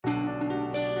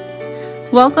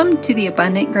Welcome to the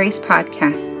Abundant Grace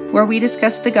Podcast, where we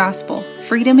discuss the gospel,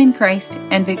 freedom in Christ,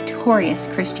 and victorious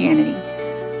Christianity.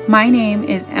 My name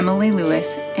is Emily Lewis,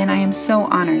 and I am so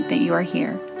honored that you are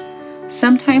here.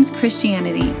 Sometimes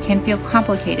Christianity can feel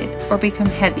complicated or become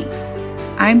heavy.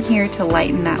 I'm here to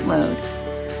lighten that load.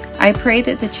 I pray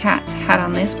that the chats had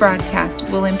on this broadcast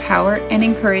will empower and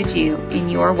encourage you in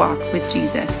your walk with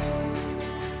Jesus.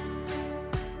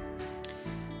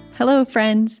 Hello,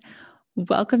 friends.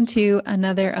 Welcome to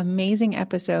another amazing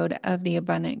episode of the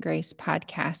Abundant Grace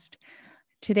Podcast.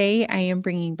 Today, I am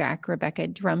bringing back Rebecca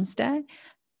Drumsta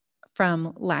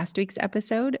from last week's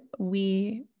episode.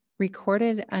 We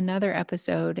recorded another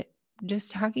episode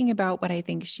just talking about what I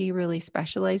think she really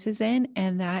specializes in,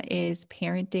 and that is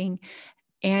parenting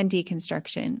and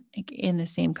deconstruction in the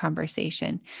same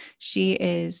conversation. She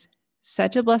is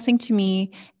such a blessing to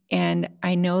me, and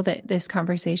I know that this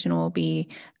conversation will be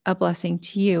a blessing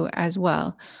to you as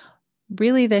well.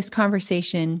 Really, this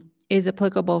conversation is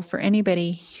applicable for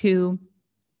anybody who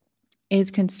is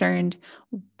concerned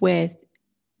with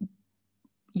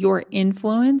your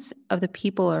influence of the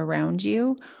people around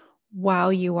you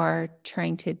while you are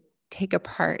trying to take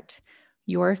apart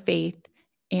your faith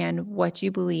and what you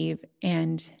believe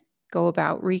and go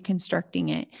about reconstructing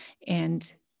it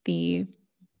and the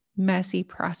messy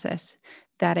process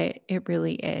that it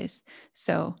really is.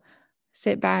 So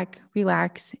sit back,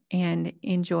 relax, and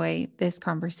enjoy this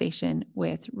conversation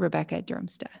with Rebecca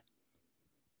Drumsta.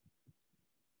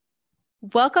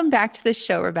 Welcome back to the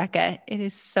show, Rebecca. It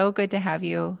is so good to have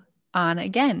you on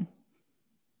again.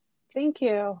 Thank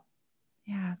you.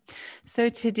 Yeah. So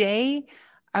today,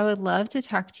 I would love to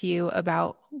talk to you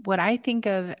about what I think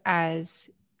of as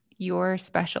your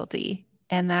specialty,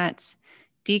 and that's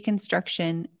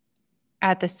deconstruction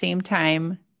at the same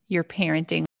time you're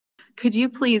parenting. Could you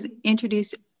please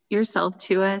introduce yourself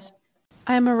to us?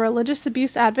 I am a religious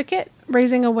abuse advocate,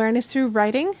 raising awareness through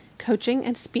writing, coaching,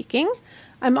 and speaking.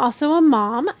 I'm also a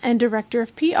mom and director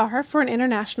of PR for an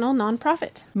international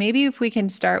nonprofit. Maybe if we can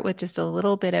start with just a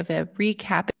little bit of a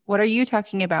recap. What are you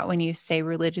talking about when you say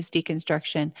religious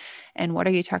deconstruction? And what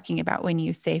are you talking about when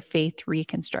you say faith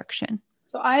reconstruction?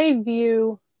 So I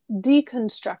view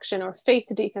deconstruction or faith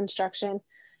deconstruction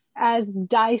as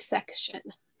dissection.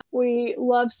 We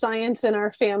love science in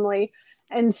our family.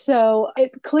 And so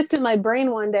it clicked in my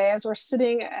brain one day as we're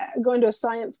sitting, going to a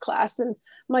science class, and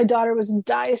my daughter was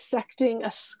dissecting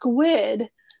a squid.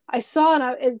 I saw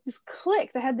and it just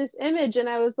clicked. I had this image and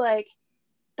I was like,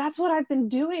 that's what I've been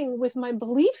doing with my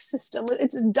belief system.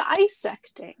 It's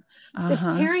dissecting.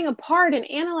 It's tearing apart and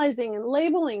analyzing and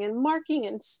labeling and marking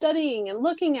and studying and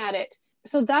looking at it.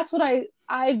 So that's what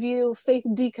I view faith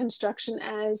deconstruction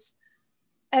as.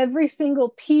 Every single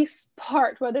piece,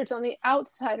 part, whether it's on the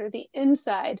outside or the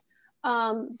inside,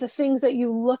 the things that you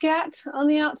look at on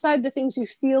the outside, the things you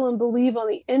feel and believe on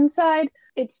the inside,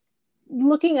 it's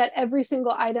looking at every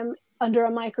single item under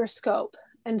a microscope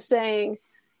and saying,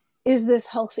 is this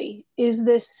healthy? Is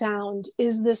this sound?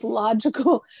 Is this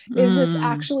logical? Is this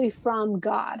actually from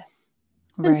God?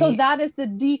 And so that is the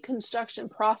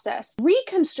deconstruction process.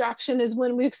 Reconstruction is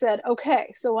when we've said,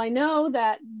 okay, so I know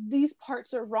that these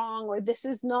parts are wrong, or this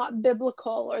is not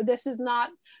biblical, or this is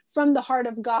not from the heart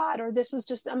of God, or this was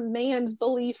just a man's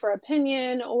belief or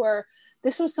opinion, or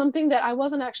this was something that I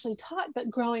wasn't actually taught, but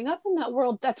growing up in that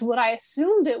world, that's what I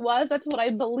assumed it was. That's what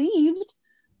I believed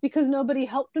because nobody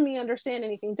helped me understand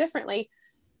anything differently.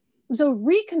 So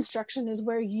reconstruction is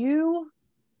where you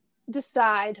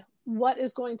decide what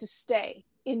is going to stay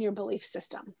in your belief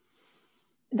system.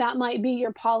 That might be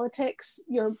your politics,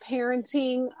 your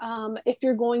parenting, if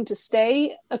you're going to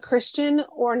stay a Christian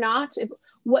or not,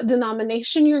 what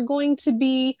denomination you're going to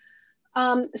be.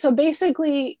 So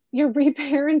basically, you're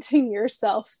reparenting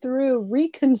yourself through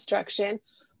reconstruction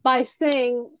by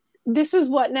saying, this is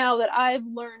what now that I've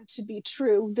learned to be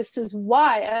true. This is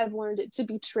why I've learned it to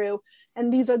be true.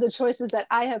 And these are the choices that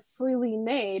I have freely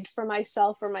made for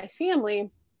myself or my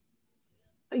family,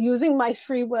 using my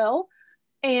free will.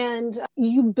 And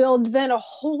you build then a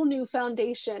whole new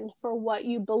foundation for what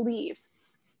you believe.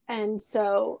 And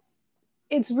so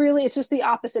it's just the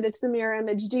opposite. It's the mirror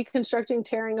image, deconstructing,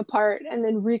 tearing apart, and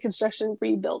then reconstruction,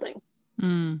 rebuilding.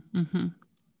 Mm-hmm.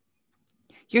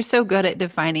 You're so good at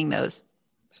defining those.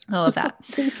 I love that.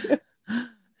 Thank you.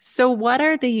 So what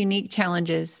are the unique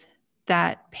challenges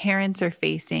that parents are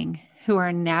facing who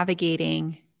are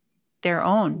navigating their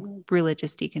own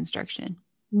religious deconstruction?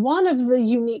 One of the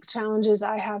unique challenges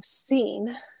I have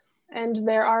seen, and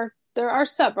there are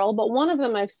several, but one of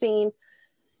them I've seen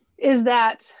is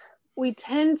that we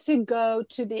tend to go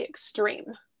to the extreme.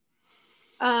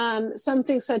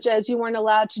 Something such as you weren't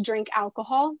allowed to drink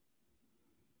alcohol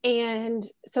And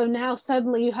so now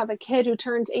suddenly you have a kid who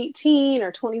turns 18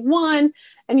 or 21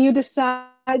 and you decide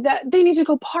that they need to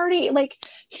go party. Like,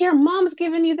 here, mom's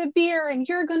giving you the beer and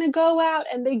you're going to go out.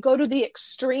 And they go to the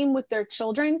extreme with their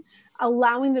children,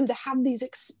 allowing them to have these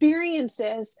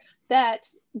experiences that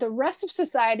the rest of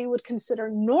society would consider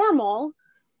normal,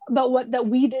 but that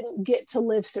we didn't get to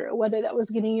live through, whether that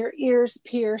was getting your ears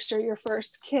pierced or your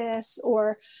first kiss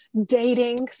or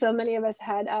dating. So many of us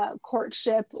had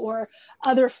courtship or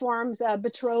other forms of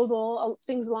betrothal,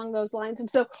 things along those lines. And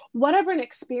so whatever an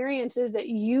experience is that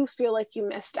you feel like you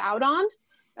missed out on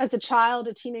as a child,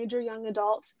 a teenager, young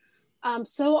adult,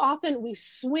 so often we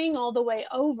swing all the way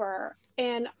over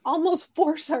and almost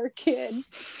force our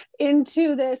kids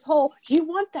into this whole, you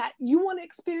want that, you want to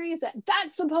experience that,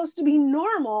 that's supposed to be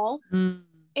normal.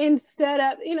 Instead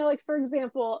of, like, for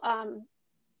example,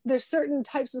 there's certain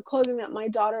types of clothing that my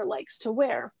daughter likes to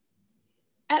wear.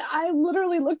 And I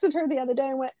literally looked at her the other day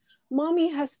and went, Mommy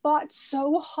has fought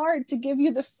so hard to give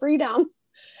you the freedom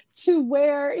to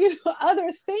wear,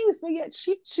 other things, but yet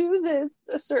she chooses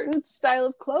a certain style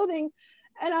of clothing.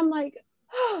 And I'm like,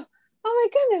 oh my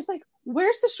goodness, like,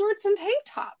 where's the shorts and tank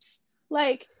tops?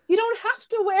 Like, you don't have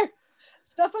to wear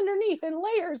stuff underneath and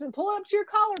layers and pull up to your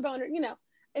collarbone, or.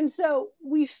 And so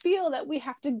we feel that we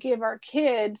have to give our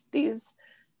kids these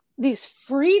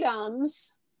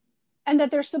freedoms and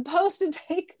that they're supposed to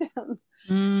take them.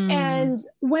 And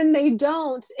when they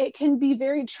don't, it can be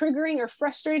very triggering or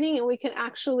frustrating, and we can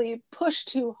actually push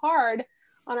too hard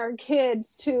on our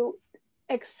kids to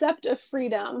accept a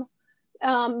freedom.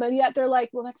 But yet they're like,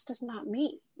 well, that's just not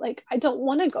me. Like, I don't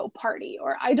want to go party,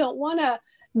 or I don't want to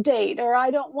date, or I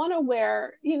don't want to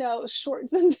wear,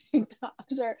 shorts and tank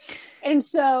tops. And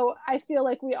so I feel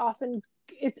like we often,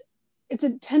 it's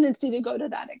a tendency to go to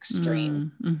that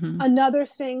extreme. Another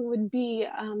thing would be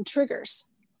triggers.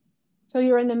 So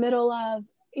you're in the middle of,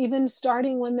 even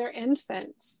starting when they're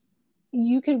infants,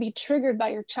 you can be triggered by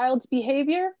your child's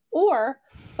behavior or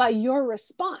by your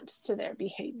response to their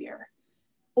behavior,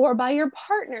 or by your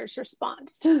partner's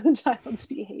response to the child's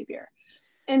behavior.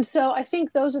 And so I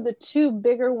think those are the two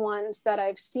bigger ones that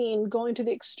I've seen going to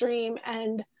the extreme,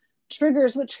 and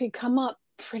triggers which can come up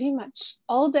pretty much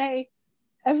all day,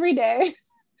 every day.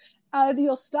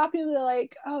 You'll stop and be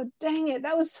like, oh, dang it,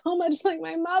 that was so much like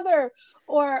my mother,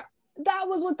 or that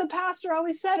was what the pastor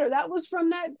always said, or that was from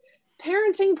that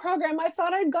parenting program. I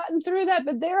thought I'd gotten through that,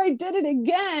 but there I did it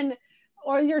again.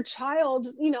 Or your child,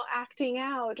 acting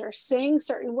out or saying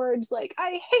certain words like,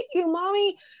 I hate you,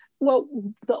 Mommy. Well,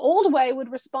 the old way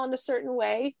would respond a certain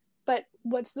way, but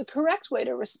what's the correct way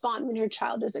to respond when your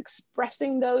child is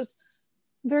expressing those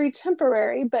very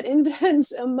temporary but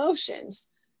intense emotions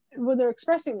when they're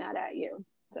expressing that at you?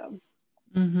 So,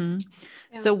 yeah.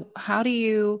 So how do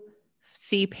you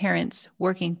see parents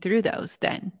working through those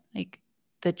then, like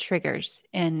the triggers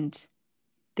and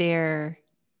their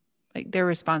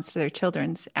response to their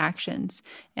children's actions,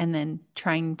 and then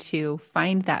trying to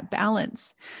find that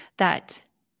balance that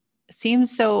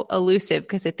seems so elusive?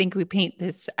 Because I think we paint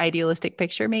this idealistic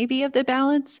picture maybe of the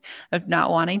balance of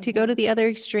not wanting to go to the other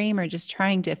extreme, or just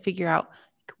trying to figure out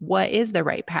what is the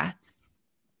right path.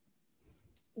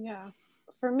 Yeah.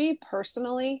 For me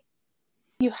personally,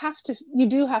 you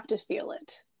do have to feel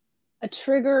it. A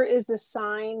trigger is a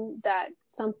sign that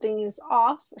something is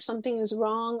off, or something is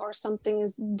wrong, or something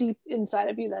is deep inside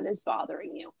of you that is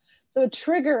bothering you. So a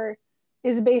trigger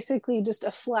is basically just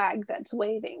a flag that's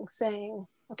waving, saying,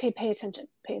 okay, pay attention,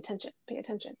 pay attention, pay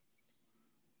attention.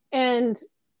 And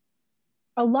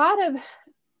a lot of,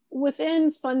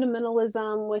 within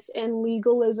fundamentalism, within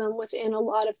legalism, within a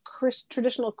lot of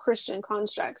traditional Christian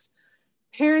constructs,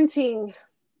 parenting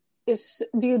is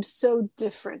viewed so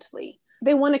differently.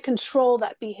 They want to control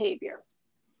that behavior.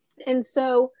 And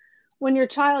so when your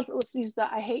child, let's use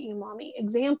the I hate you, Mommy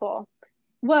example,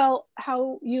 well,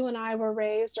 how you and I were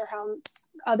raised, or how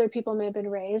other people may have been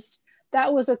raised,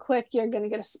 that was a quick, you're going to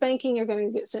get a spanking, you're going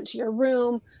to get sent to your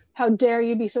room. How dare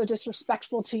you be so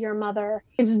disrespectful to your mother?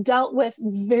 It's dealt with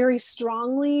very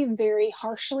strongly, very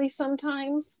harshly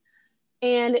sometimes.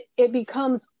 And it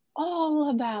becomes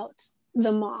all about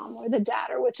the mom or the dad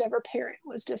or whichever parent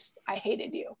was just, I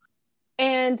hated you.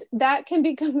 And that can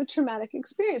become a traumatic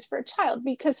experience for a child,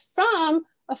 because from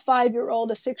a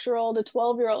 5-year-old, a 6-year-old, a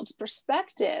 12-year-old's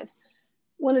perspective,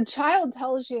 when a child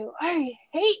tells you, I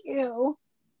hate you,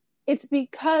 it's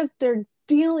because they're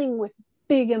dealing with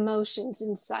big emotions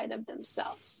inside of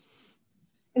themselves.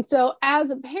 And so as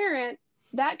a parent,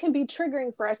 that can be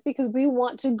triggering for us, because we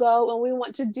want to go and we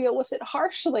want to deal with it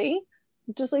harshly,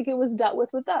 just like it was dealt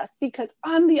with us, because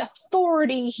I'm the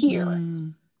authority here.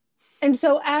 And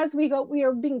so as we go, we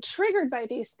are being triggered by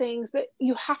these things, but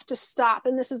you have to stop.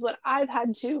 And this is what I've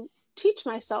had to teach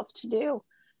myself to do,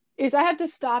 is I have to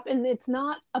stop, and it's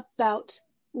not about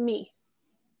me.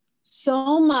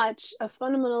 So much of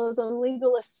fundamentalism,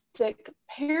 legalistic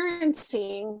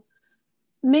parenting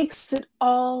makes it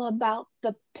all about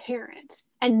the parent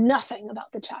and nothing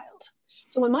about the child.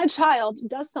 So when my child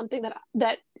does something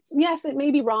that yes, it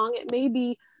may be wrong, it may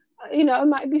be, it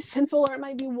might be sinful, or it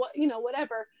might be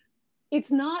whatever.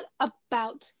 It's not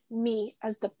about me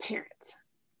as the parent.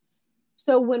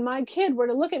 So when my kid were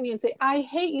to look at me and say, I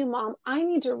hate you, Mom, I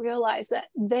need to realize that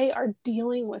they are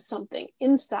dealing with something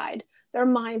inside their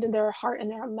mind and their heart and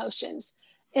their emotions.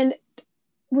 And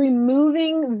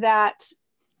removing that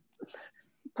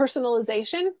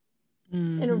personalization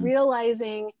and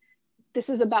realizing this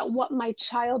is about what my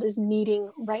child is needing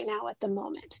right now at the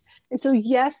moment. And so,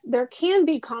 yes, there can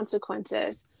be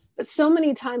consequences, but so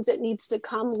many times it needs to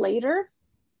come later,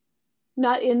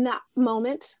 not in that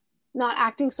moment, not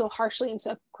acting so harshly and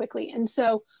so quickly. And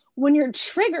so when you're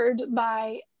triggered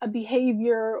by a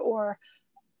behavior or,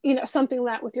 something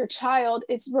like that with your child,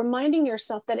 it's reminding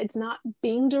yourself that it's not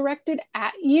being directed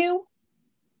at you,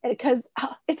 because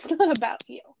it's not about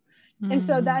you. And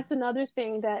so that's another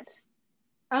thing that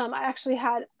I actually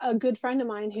had a good friend of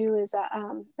mine who is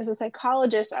a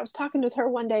psychologist. I was talking with her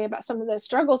one day about some of the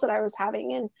struggles that I was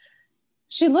having, and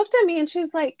she looked at me and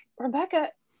she's like, Rebecca,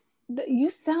 you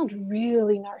sound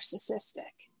really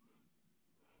narcissistic.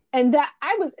 And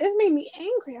it made me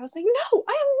angry. I was like, no,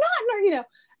 I am not,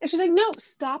 and she's like, no,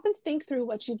 stop and think through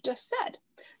what you've just said,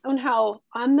 and how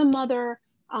I'm the mother,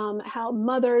 how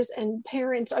mothers and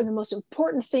parents are the most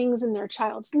important things in their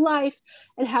child's life,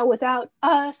 and how without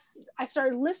us, I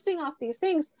started listing off these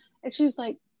things. And she's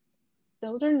like,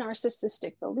 those are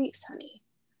narcissistic beliefs, honey.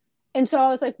 And so I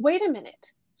was like, wait a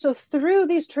minute. So through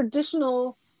these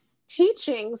traditional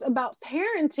teachings about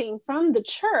parenting from the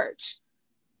church,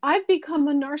 I've become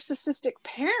a narcissistic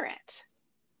parent,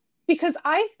 because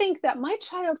I think that my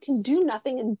child can do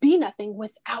nothing and be nothing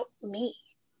without me.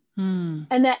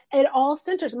 And that it all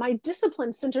centers, my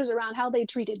discipline centers around how they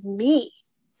treated me,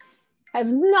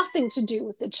 has nothing to do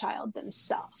with the child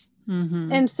themselves.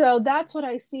 And so that's what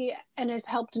I see, and has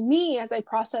helped me as I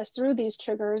process through these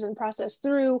triggers and process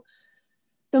through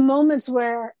the moments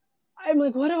where I'm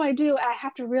like, what do I do? I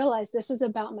have to realize this is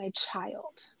about my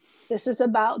child. This is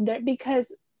about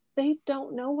because they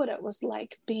don't know what it was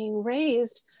like being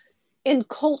raised in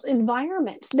cult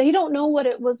environments. They don't know what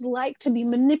it was like to be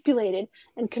manipulated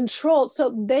and controlled. So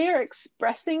they are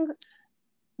expressing,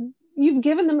 you've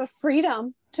given them a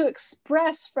freedom to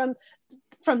express from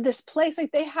this place.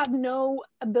 Like, they have no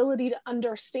ability to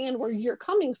understand where you're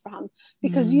coming from,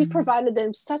 because you've provided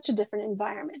them such a different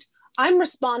environment. I'm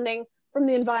responding from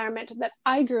the environment that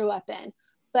I grew up in,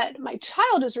 but my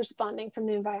child is responding from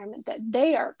the environment that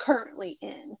they are currently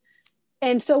in.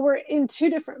 And so we're in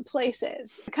two different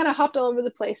places. I kind of hopped all over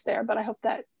the place there, but I hope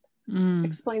that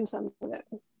explains some of it.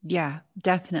 Yeah,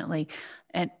 definitely.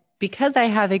 And because I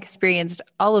have experienced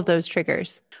all of those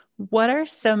triggers, what are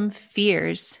some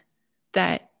fears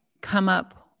that come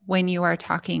up when you are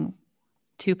talking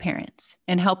to parents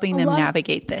and helping them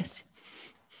navigate this?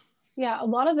 Yeah, a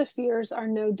lot of the fears are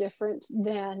no different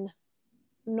than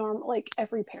normal, like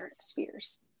every parent's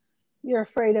fears. You're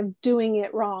afraid of doing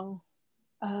it wrong,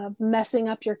 of messing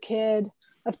up your kid,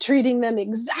 of treating them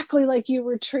exactly like you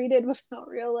were treated without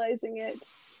realizing it.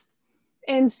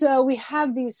 And so we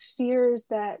have these fears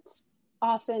that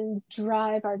often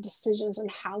drive our decisions on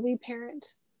how we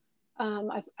parent.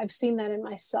 I've seen that in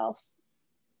myself,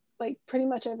 like pretty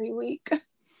much every week.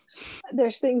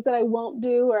 There's things that I won't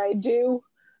do, or I do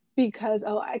because,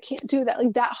 I can't do that.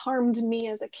 Like, that harmed me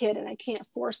as a kid, and I can't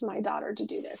force my daughter to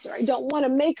do this, or I don't want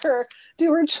to make her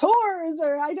do her chores,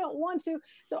 or I don't want to.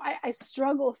 So I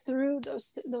struggle through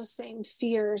those same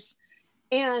fears.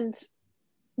 And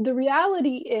the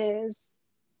reality is,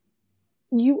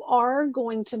 you are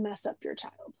going to mess up your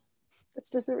child.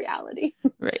 That's just the reality.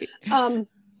 Right.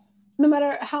 No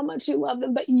matter how much you love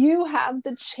them, but you have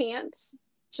the chance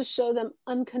to show them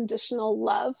unconditional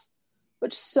love,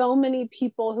 which so many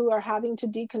people who are having to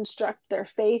deconstruct their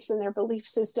faith and their belief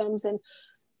systems, and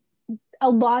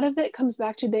a lot of it comes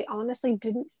back to, they honestly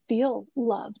didn't feel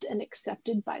loved and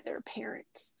accepted by their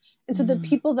parents. And so the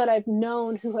people that I've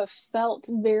known who have felt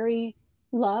very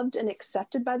loved and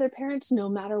accepted by their parents, no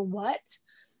matter what,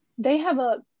 they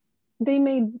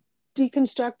may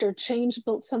deconstruct or change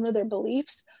some of their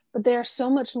beliefs, but they are so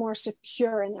much more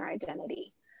secure in their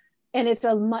identity, and it's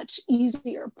a much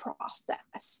easier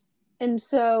process. And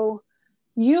so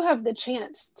you have the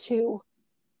chance to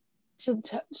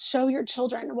to show your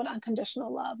children what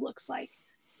unconditional love looks like,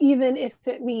 even if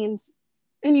it means,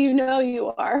 and you know you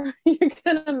are, you're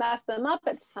going to mess them up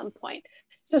at some point.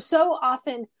 So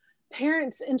often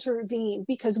parents intervene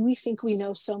because we think we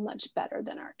know so much better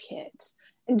than our kids,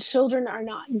 and children are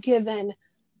not given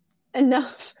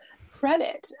enough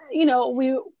credit.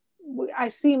 I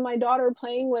see my daughter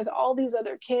playing with all these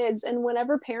other kids, and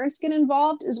whenever parents get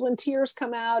involved is when tears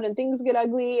come out and things get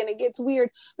ugly and it gets weird.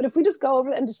 But if we just go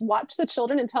over and just watch the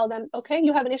children and tell them, okay,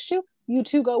 you have an issue, you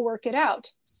two go work it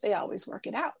out, they always work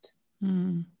it out.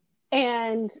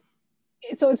 And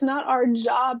so it's not our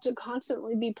job to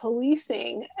constantly be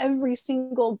policing every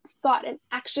single thought and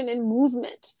action and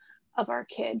movement of our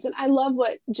kids. And I love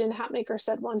what Jen Hatmaker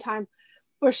said one time,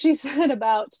 where she said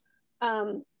about,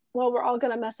 well, we're all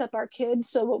going to mess up our kids.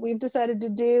 So what we've decided to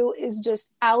do is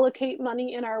just allocate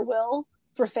money in our will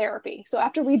for therapy. So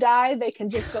after we die, they can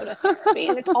just go to therapy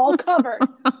and it's all covered.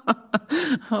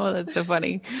 Oh, that's so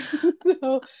funny.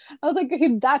 So I was like,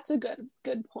 okay, that's a good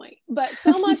point. But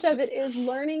so much of it is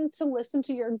learning to listen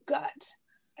to your gut.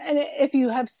 And if you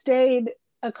have stayed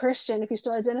a Christian, if you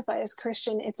still identify as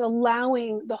Christian, it's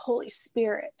allowing the Holy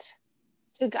Spirit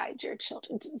to guide your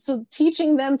children. So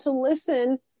teaching them to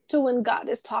listen to when God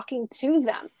is talking to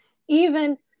them,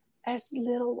 even as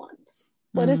little ones.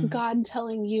 What is God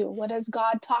telling you? What has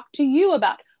God talked to you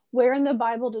about? Where in the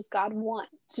Bible does God want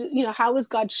to, how is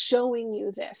God showing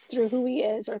you this through who he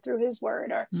is or through his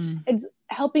word? Or it's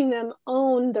helping them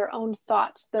own their own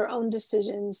thoughts, their own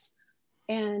decisions.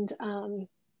 And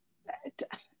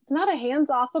it's not a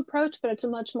hands-off approach, but it's a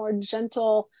much more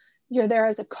gentle, you're there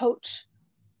as a coach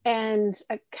and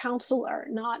a counselor,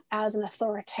 not as an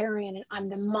authoritarian, and I'm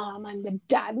the mom, I'm the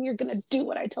dad, and you're going to do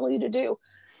what I tell you to do.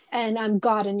 And I'm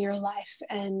God in your life.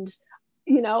 And,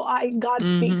 God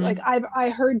speak, like I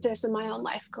heard this in my own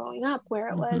life growing up, where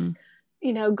it was,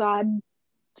 God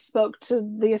spoke to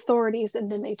the authorities and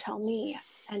then they tell me,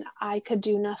 and I could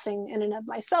do nothing in and of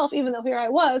myself. Even though here I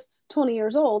was 20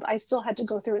 years old, I still had to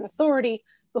go through an authority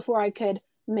before I could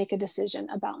make a decision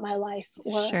about my life,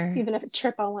 or even if a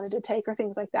trip I wanted to take or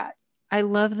things like that. I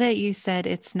love that you said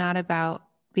it's not about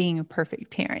being a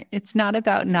perfect parent. It's not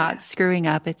about not screwing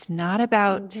up. It's not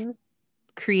about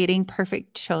creating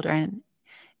perfect children.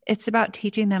 It's about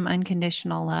teaching them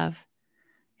unconditional love,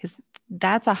 because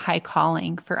that's a high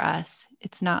calling for us.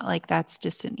 It's not like that's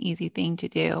just an easy thing to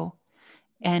do.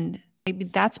 And maybe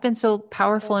that's been so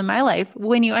powerful in my life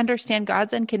when you understand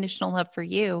God's unconditional love for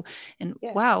you. And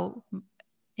wow,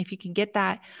 if you can get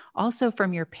that also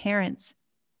from your parents,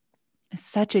 it's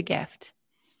such a gift.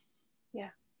 Yeah.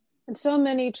 And so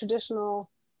many traditional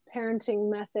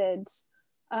parenting methods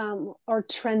or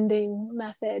trending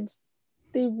methods,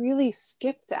 they really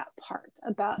skip that part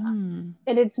about, and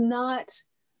it's not,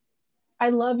 I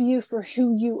love you for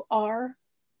who you are,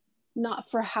 not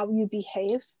for how you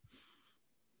behave.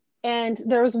 And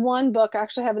there was one book, I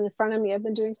actually have it in front of me, I've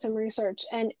been doing some research,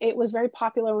 and it was very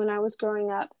popular when I was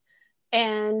growing up.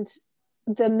 And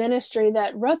the ministry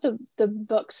that wrote the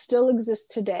book still exists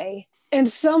today. And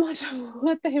so much of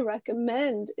what they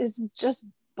recommend is just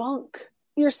bunk.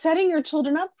 You're setting your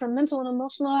children up for mental and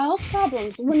emotional health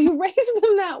problems when you raise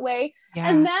them that way. Yeah.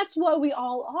 And that's what we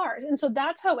all are. And so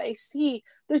that's how I see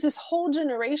there's this whole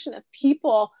generation of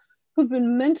people who've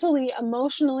been mentally,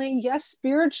 emotionally, yes,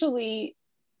 spiritually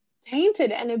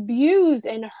tainted and abused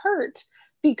and hurt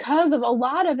because of a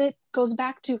lot of it goes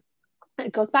back to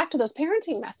those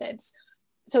parenting methods.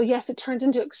 So yes, it turns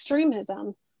into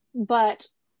extremism, but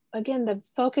again, the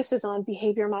focus is on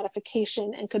behavior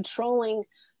modification and controlling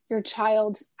your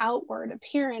child's outward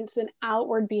appearance and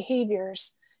outward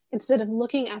behaviors instead of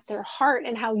looking at their heart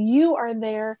and how you are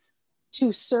there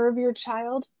to serve your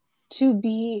child, to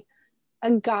be a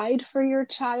guide for your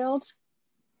child,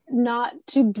 not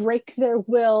to break their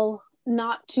will,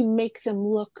 not to make them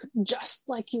look just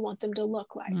like you want them to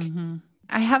look like.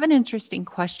 I have an interesting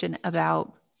question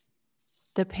about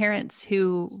the parents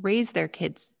who raise their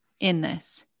kids in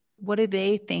this. What do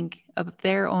they think of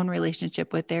their own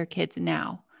relationship with their kids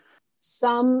now?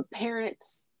 Some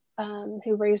parents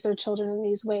who raise their children in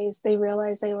these ways, they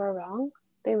realize they were wrong.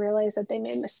 They realize that they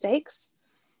made mistakes,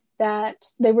 that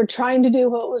they were trying to do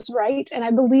what was right. And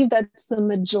I believe that's the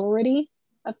majority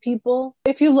of people.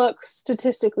 If you look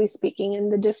statistically speaking in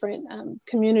the different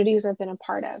communities I've been a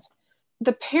part of,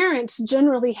 the parents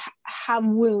generally have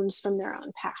wounds from their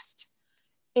own past.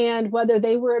 And whether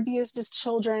they were abused as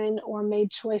children or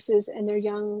made choices in their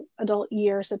young adult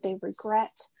years that they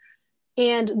regret,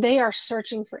 and they are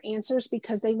searching for answers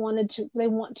because they want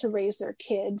to raise their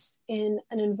kids in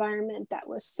an environment that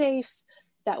was safe,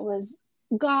 that was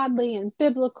godly and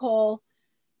biblical.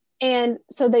 And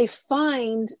so they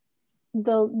find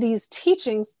these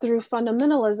teachings through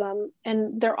fundamentalism,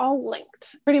 and they're all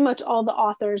linked. Pretty much all the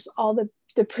authors, all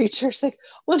the preachers, like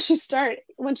once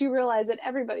you realize that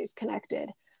everybody's connected.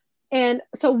 And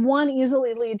so one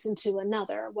easily leads into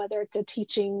another, whether it's a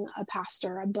teaching, a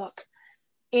pastor, a book.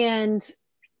 And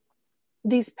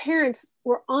these parents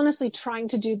were honestly trying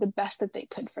to do the best that they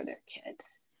could for their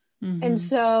kids. Mm-hmm. And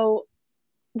so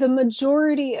the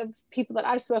majority of people that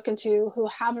I've spoken to who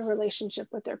have a relationship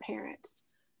with their parents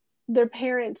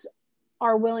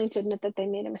are willing to admit that they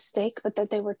made a mistake, but that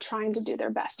they were trying to do their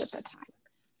best at the time.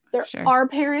 There are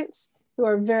parents who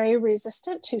are very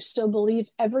resistant, who still believe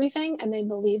everything, and they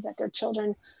believe that their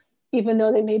children, even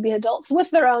though they may be adults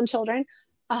with their own children,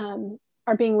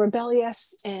 are being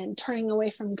rebellious and turning away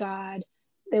from God.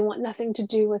 They want nothing to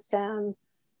do with them.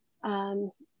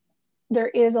 There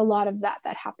is a lot of that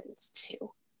happens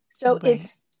too. So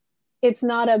it's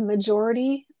not a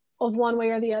majority of one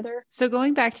way or the other. So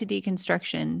going back to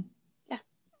deconstruction,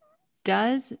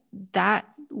 does that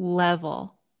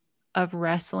level of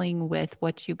wrestling with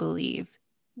what you believe,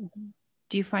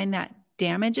 do you find that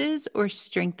damages or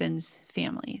strengthens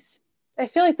families? I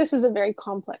feel like this is a very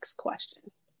complex question.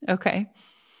 Okay.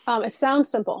 It sounds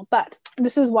simple, but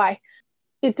this is why.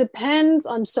 It depends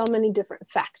on so many different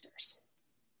factors.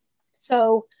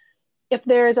 So if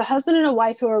there is a husband and a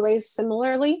wife who are raised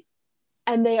similarly,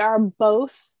 and they are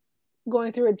both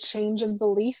going through a change of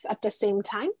belief at the same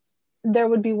time, there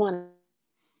would be one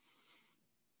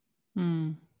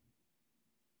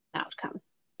outcome.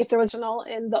 If there was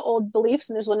in the old beliefs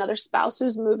and there's one other spouse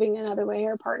who's moving another way,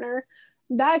 or partner,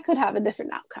 that could have a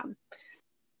different outcome.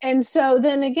 And so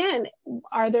then again,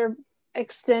 are there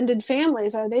extended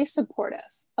families? Are they supportive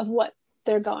of what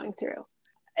they're going through?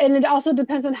 And it also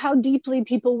depends on how deeply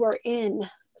people were in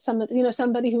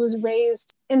somebody who was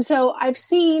raised. And so I've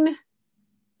seen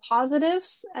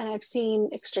positives and I've seen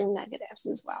extreme negatives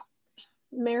as well.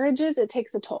 Marriages, it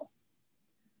takes a toll.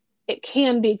 It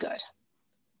can be good.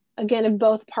 Again, if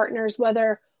both partners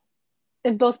are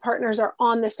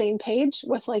on the same page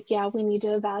with we need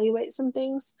to evaluate some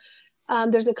things.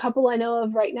 There's a couple I know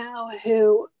of right now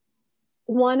who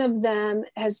one of them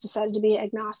has decided to be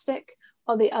agnostic,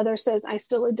 while the other says, I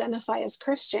still identify as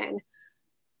Christian,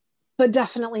 but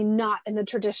definitely not in the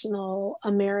traditional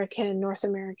North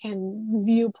American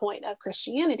viewpoint of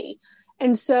Christianity.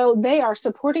 And so they are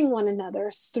supporting one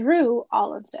another through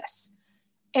all of this.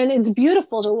 And it's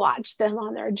beautiful to watch them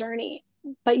on their journey.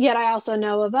 But yet I also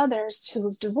know of others who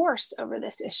have divorced over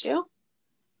this issue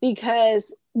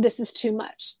because this is too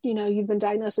much. You've been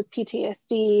diagnosed with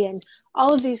PTSD and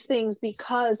all of these things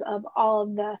because of all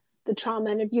of the trauma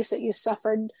and abuse that you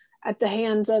suffered at the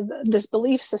hands of this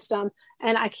belief system.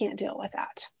 And I can't deal with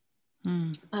that.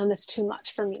 It's too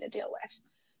much for me to deal with.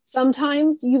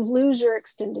 Sometimes you lose your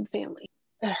extended family.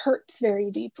 It hurts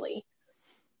very deeply.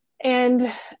 And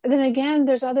then again,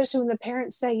 there's others who, when the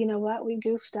parents say, you know what, we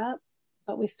goofed up,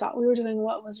 but we thought we were doing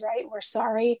what was right. We're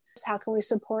sorry. How can we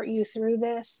support you through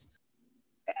this?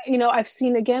 I've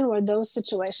seen again where those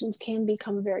situations can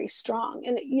become very strong.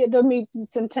 And there may be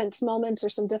some tense moments or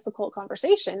some difficult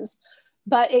conversations,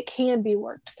 but it can be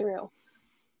worked through.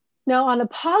 Now, on a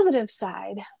positive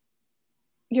side,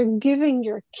 you're giving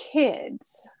your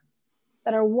kids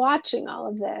that are watching all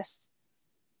of this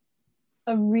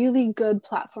a really good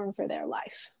platform for their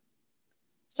life.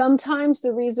 Sometimes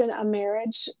the reason a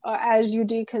marriage, as you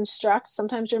deconstruct,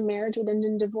 sometimes your marriage would end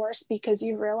in divorce because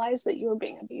you realize that you were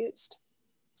being abused.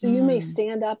 So you may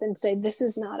stand up and say, this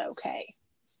is not okay.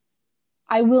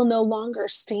 I will no longer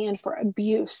stand for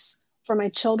abuse for my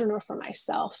children or for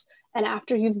myself. And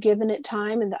after you've given it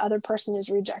time and the other person has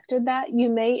rejected that, you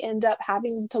may end up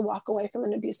having to walk away from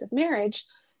an abusive marriage.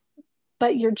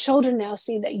 But your children now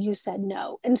see that you said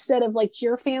no, instead of like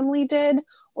your family did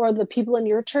or the people in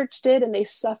your church did, and they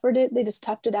suffered it. They just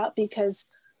toughed it out because,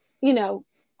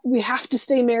 we have to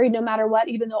stay married no matter what,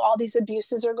 even though all these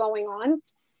abuses are going on.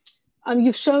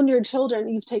 You've shown your children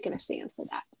you've taken a stand for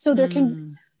that. So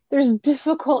there's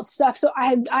difficult stuff. So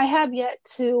I have yet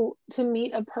to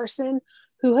meet a person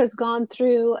who has gone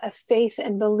through a faith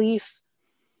and belief,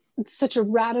 such a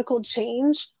radical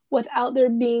change, without there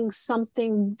being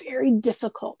something very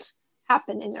difficult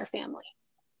happen in their family.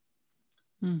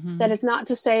 That is not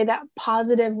to say that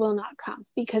positive will not come,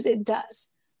 because it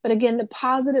does. But again, the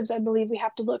positives, I believe we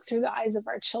have to look through the eyes of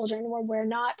our children, where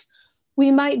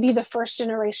we might be the first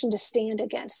generation to stand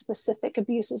against specific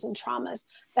abuses and traumas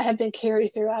that have been carried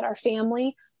throughout our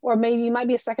family, or maybe you might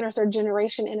be a second or third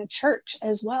generation in a church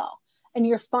as well. And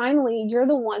you're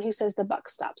the one who says the buck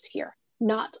stops here,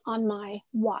 not on my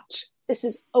watch. This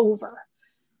is over.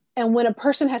 And when a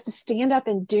person has to stand up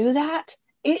and do that,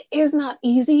 it is not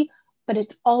easy, but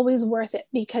it's always worth it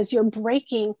because you're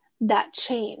breaking that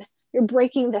chain. You're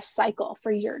breaking the cycle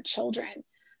for your children.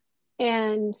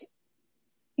 And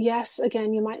yes,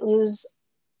 again, you might lose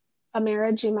a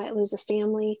marriage, you might lose a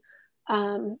family.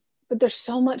 But there's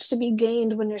so much to be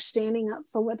gained when you're standing up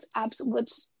for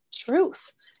what's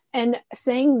truth, and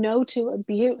saying no to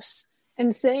abuse,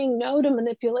 and saying no to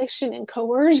manipulation and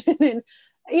coercion, and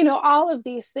all of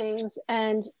these things.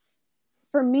 And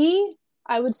for me,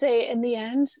 I would say in the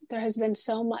end, there has been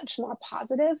so much more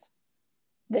positive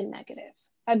than negative.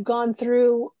 I've gone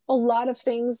through a lot of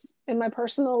things in my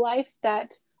personal life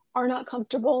that are not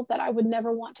comfortable, that I would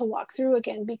never want to walk through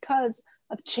again because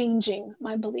of changing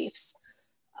my beliefs.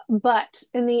 But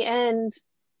in the end,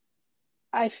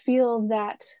 I feel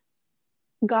that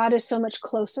God is so much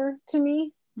closer to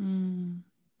me.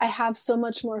 I have so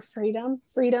much more freedom.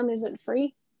 Freedom isn't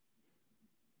free,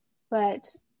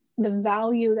 but the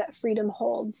value that freedom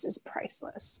holds is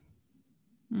priceless.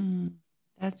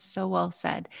 That's so well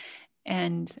said.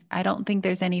 And I don't think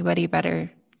there's anybody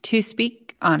better to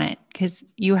speak on it because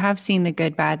you have seen the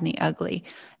good, bad, and the ugly.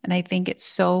 And I think it's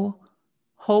so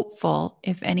hopeful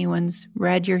if anyone's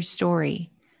read your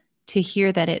story to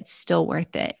hear that it's still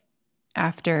worth it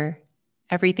after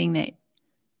everything that,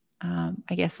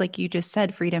 I guess, like you just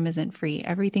said, freedom isn't free.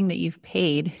 Everything that you've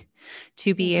paid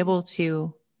to be able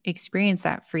to experience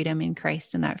that freedom in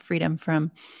Christ and that freedom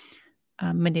from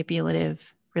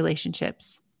manipulative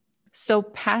relationships. So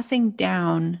passing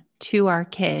down to our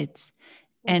kids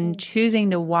and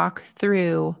choosing to walk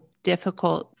through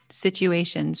difficult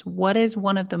situations, what is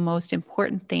one of the most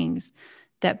important things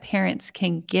that parents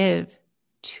can give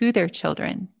to their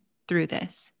children through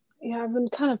this? Yeah, I've been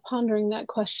kind of pondering that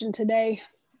question today.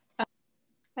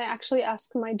 I actually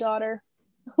asked my daughter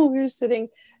when we were sitting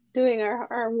doing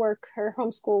our work, her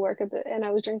homeschool work, and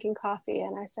I was drinking coffee,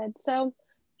 and I said, so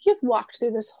you've walked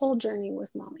through this whole journey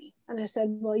with mommy. And I said,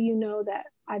 well, that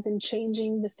I've been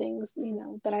changing the things,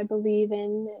 that I believe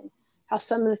in, and how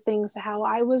some of the things, how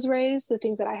I was raised, the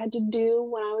things that I had to do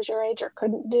when I was your age or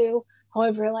couldn't do, how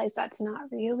I've realized that's not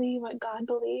really what God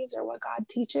believes or what God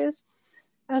teaches.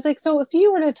 I was like, so if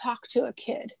you were to talk to a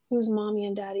kid whose mommy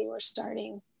and daddy were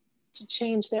starting to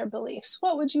change their beliefs,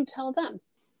 what would you tell them?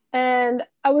 And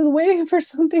I was waiting for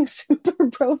something super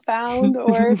profound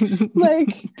or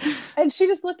and she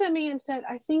just looked at me and said,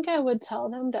 I think I would tell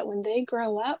them that when they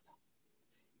grow up,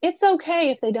 it's okay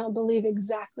if they don't believe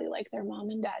exactly like their mom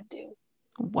and dad do.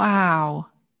 Wow.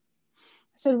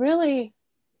 I said, really?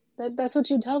 That's what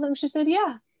you tell them? She said,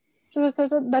 yeah. So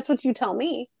that's what you tell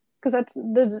me. Because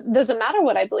that doesn't matter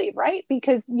what I believe, right?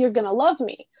 Because you're going to love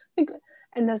me.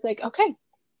 And I was like, okay,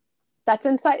 that's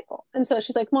insightful. And so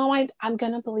she's like, Mom, I'm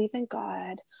going to believe in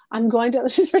God. I'm going to,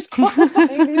 she starts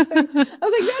qualifying these things. I was like, that's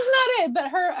not it.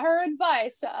 But her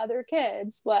advice to other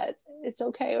kids was, it's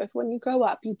okay if when you grow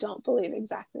up, you don't believe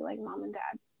exactly like mom and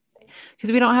dad.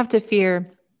 Because we don't have to fear,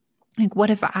 like, what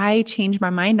if I change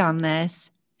my mind on this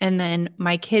and then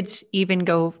my kids even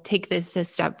go take this a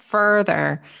step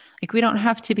further? Like, we don't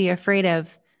have to be afraid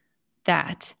of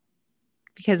that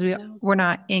because we're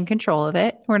not in control of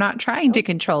it. We're not trying to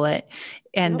control it.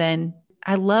 And then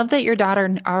I love that your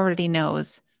daughter already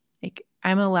knows, like,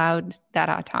 I'm allowed that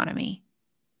autonomy.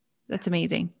 That's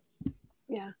amazing.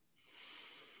 Yeah.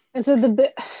 And so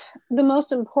the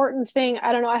most important thing,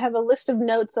 I don't know, I have a list of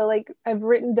notes that I've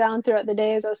written down throughout the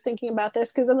day as I was thinking about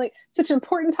this, because I'm like, such an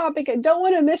important topic. I don't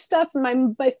want to miss stuff.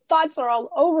 And my thoughts are all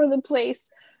over the place.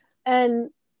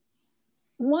 And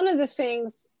one of the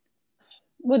things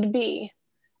would be,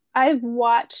 I've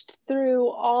watched through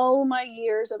all my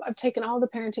years I've taken all the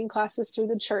parenting classes through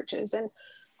the churches, and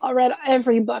I read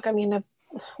every book. I mean,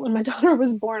 when my daughter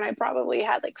was born, I probably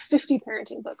had 50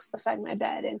 parenting books beside my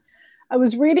bed, and I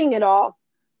was reading it all.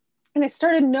 And I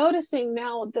started noticing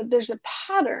now that there's a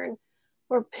pattern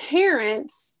where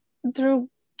parents, through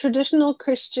traditional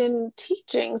Christian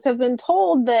teachings, have been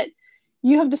told that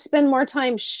you have to spend more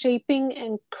time shaping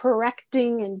and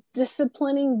correcting and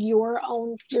disciplining your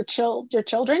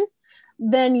children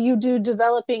than you do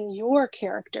developing your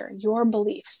character, your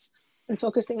beliefs, and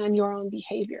focusing on your own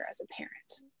behavior as a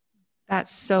parent.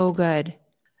 That's so good.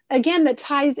 Again, that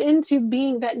ties into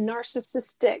being that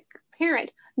narcissistic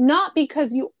parent, not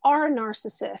because you are a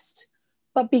narcissist,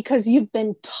 but because you've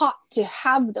been taught to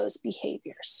have those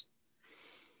behaviors.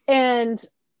 And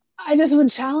I just would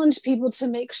challenge people to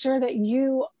make sure that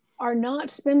you are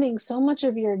not spending so much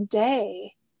of your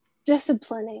day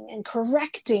disciplining and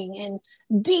correcting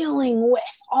and dealing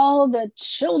with all the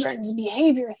children's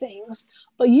behavior things,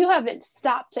 but you haven't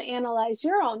stopped to analyze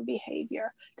your own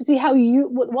behavior to see how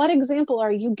what example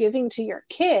are you giving to your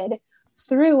kid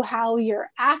through how you're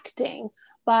acting.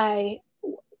 By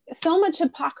so much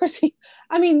hypocrisy.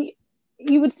 I mean,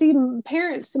 you would see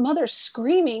parents, mothers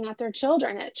screaming at their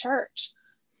children at church,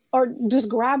 or just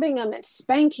grabbing them and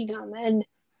spanking them, and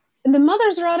the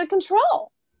mothers are out of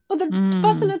control, but they're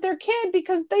fussing at their kid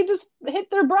because they just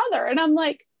hit their brother. And I'm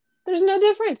like, there's no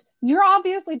difference. You're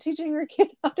obviously teaching your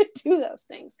kid how to do those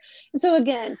things. And so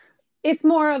again, it's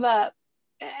more of a,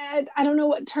 I don't know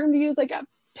what term to use, like a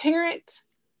parent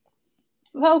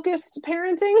focused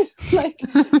parenting, like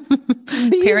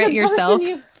parent yourself.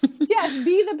 Yes,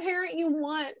 be the parent you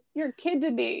want your kid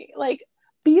to be. Like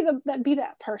be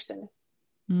that person.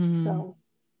 So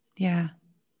yeah.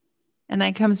 And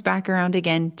that comes back around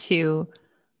again to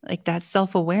like that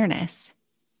self-awareness.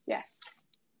 Yes.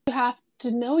 You have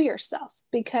to know yourself,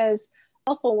 because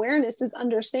self-awareness is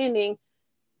understanding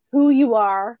who you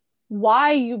are,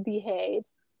 why you behave.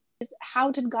 How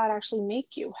did God actually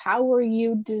make you? How were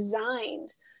you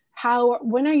designed?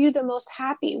 When are you the most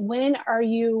happy? When are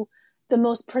you the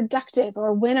most productive?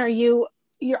 Or when are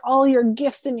all your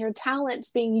gifts and your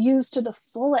talents being used to the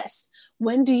fullest?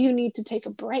 When do you need to take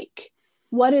a break?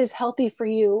 What is healthy for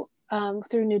you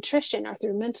through nutrition or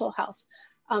through mental health?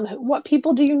 What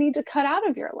people do you need to cut out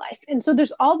of your life? And so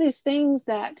there's all these things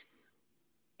that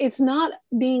it's not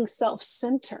being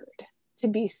self-centered to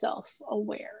be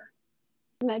self-aware.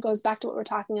 And that goes back to what we're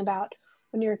talking about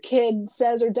when your kid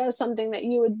says or does something that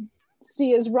you would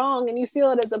see as wrong and you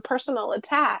feel it as a personal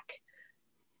attack.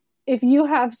 If you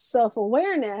have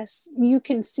self-awareness, you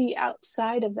can see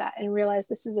outside of that and realize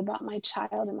this is about my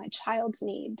child and my child's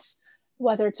needs,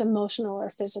 whether it's emotional or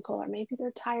physical, or maybe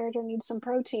they're tired or need some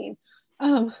protein.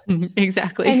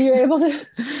 Exactly. And you're able to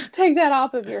take that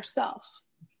off of yourself.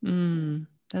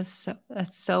 That's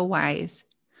so wise.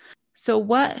 So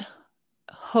what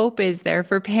hope is there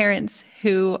for parents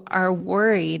who are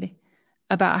worried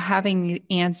about having the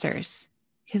answers?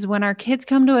 Because when our kids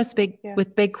come to us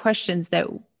with big questions that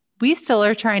we still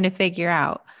are trying to figure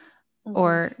out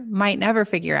or might never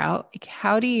figure out, like,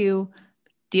 how do you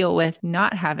deal with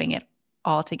not having it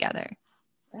all together?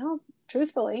 Well,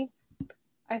 truthfully,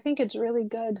 I think it's really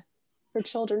good for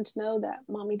children to know that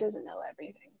mommy doesn't know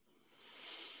everything.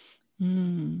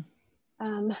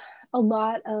 A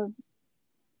lot of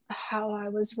how I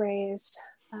was raised,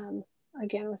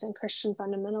 again, within Christian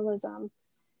fundamentalism,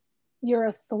 your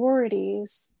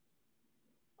authorities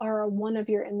are one of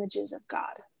your images of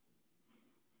God.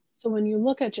 So when you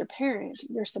look at your parent,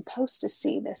 you're supposed to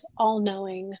see this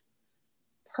all-knowing,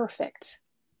 perfect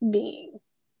being.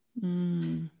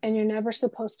 And you're never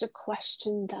supposed to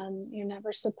question them. You're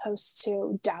never supposed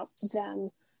to doubt them.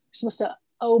 You're supposed to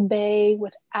obey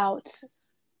without,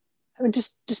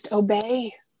 just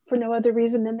obey for no other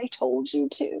reason than they told you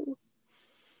to.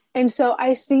 And so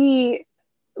I see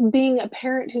being a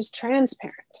parent who's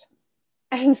transparent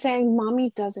and saying,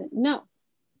 mommy doesn't know,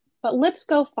 but let's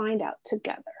go find out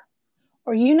together.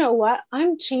 Or, you know what,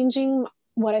 I'm changing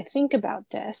what I think about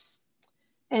this.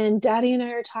 And daddy and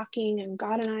I are talking, and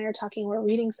God and I are talking. We're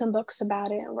reading some books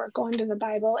about it, and we're going to the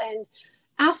Bible, and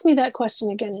ask me that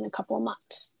question again in a couple of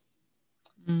months.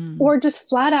 Or just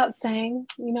flat out saying,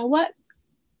 you know what?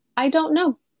 I don't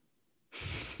know.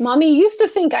 Mommy used to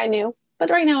think I knew, but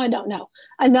right now I don't know.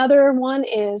 Another one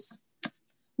is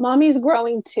mommy's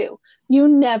growing too. You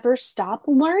never stop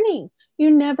learning.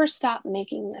 You never stop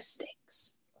making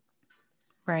mistakes.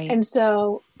 Right. And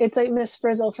so it's like Miss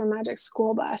Frizzle from Magic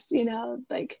School Bus,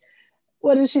 like,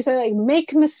 what did she say? Like,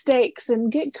 make mistakes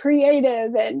and get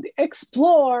creative and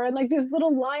explore. And like these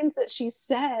little lines that she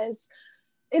says,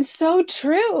 it's so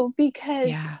true,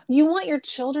 because you want your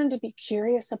children to be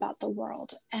curious about the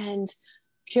world and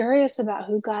curious about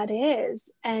who God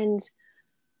is. And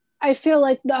I feel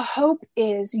like the hope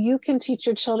is you can teach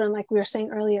your children, like we were saying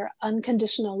earlier,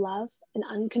 unconditional love and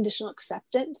unconditional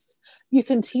acceptance. You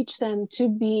can teach them to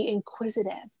be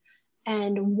inquisitive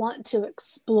and want to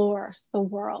explore the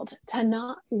world, to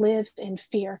not live in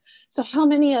fear. So how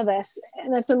many of us,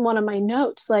 and that's in one of my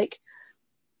notes, like,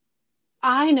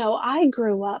 I know I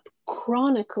grew up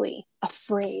chronically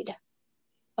afraid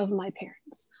of my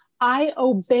parents. I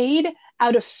obeyed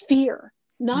out of fear,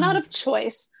 not out of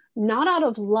choice, not out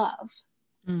of love.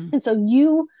 And so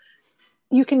you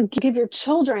can give your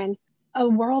children a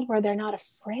world where they're not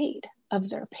afraid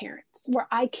of their parents, where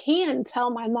I can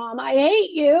tell my mom, I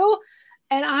hate you,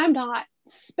 and I'm not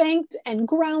spanked and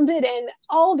grounded and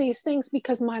all these things,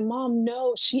 because my mom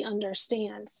knows, she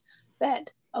understands that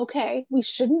okay, we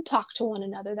shouldn't talk to one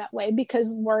another that way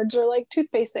because words are like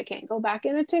toothpaste that can't go back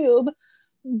in a tube.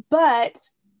 But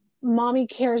mommy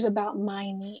cares about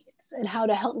my needs and how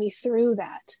to help me through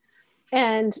that.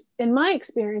 And in my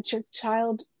experience, your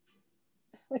child,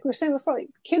 like we were saying before, like,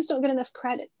 kids don't get enough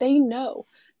credit. They know,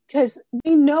 because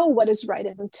they know what is right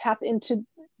and tap into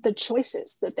the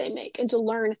choices that they make and to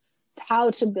learn how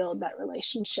to build that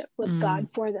relationship with God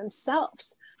for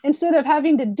themselves. Instead of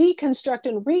having to deconstruct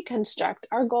and reconstruct,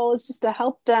 our goal is just to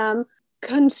help them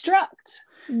construct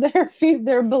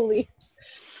their beliefs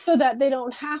so that they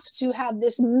don't have to have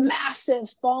this massive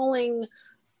falling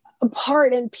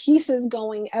apart and pieces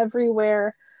going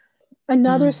everywhere.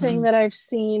 Another thing that I've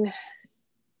seen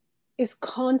is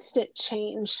constant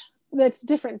change. That's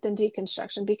different than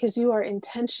deconstruction, because you are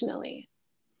intentionally,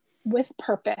 with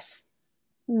purpose,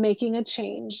 making a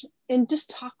change. And just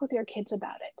talk with your kids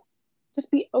about it.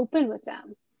 Just be open with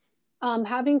them.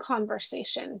 Having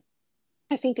conversation.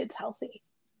 I think it's healthy.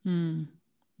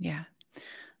 Yeah.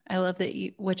 I love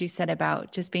that what you said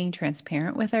about just being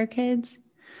transparent with our kids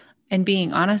and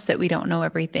being honest that we don't know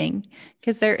everything.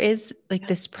 Because there is like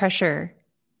this pressure.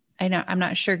 I'm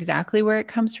not sure exactly where it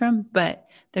comes from, but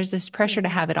there's this pressure to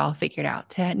have it all figured out,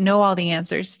 to know all the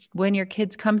answers when your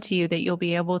kids come to you, that you'll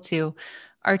be able to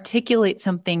articulate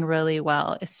something really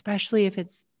well, especially if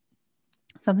it's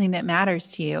something that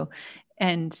matters to you.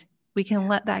 And we can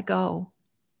let that go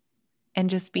and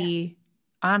just be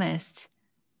honest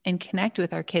and connect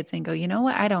with our kids and go, you know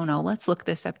what? I don't know. Let's look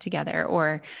this up together.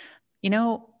 Or,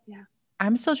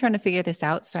 I'm still trying to figure this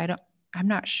out. So I'm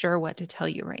not sure what to tell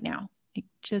you right now. Like,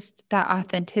 just that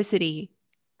authenticity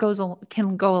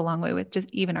can go a long way with just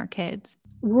even our kids.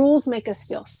 Rules make us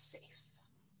feel safe.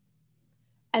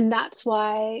 And that's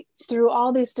why through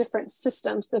all these different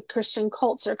systems, the Christian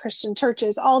cults or Christian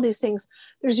churches, all these things,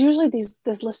 there's usually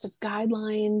this list of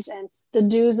guidelines and the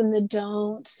do's and the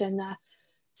don'ts.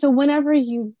 So whenever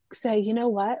you say, you know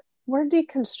what, we're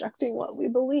deconstructing what we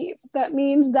believe, that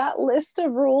means that list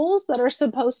of rules that are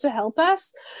supposed to help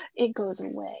us, it goes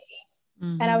away.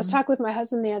 And I was talking with my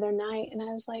husband the other night, and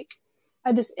I was like, I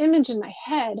had this image in my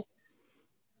head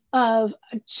of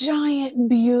a giant,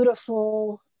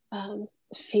 beautiful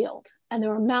field, and there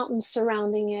were mountains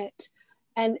surrounding it.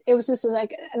 And it was just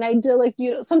like an idyllic,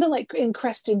 beautiful, something like in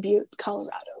Crested Butte,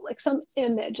 Colorado, like some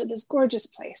image of this gorgeous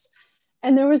place.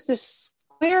 And there was this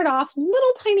squared off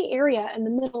little tiny area in the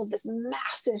middle of this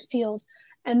massive field.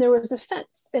 And there was a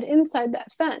fence. And inside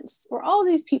that fence were all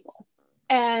these people.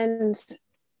 And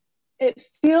it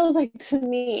feels like to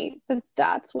me that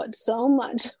that's what so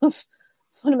much of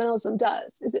fundamentalism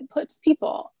does, is it puts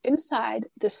people inside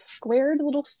this squared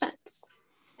little fence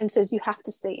and says, you have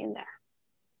to stay in there.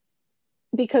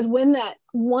 Because when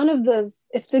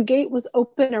if the gate was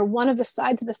open or one of the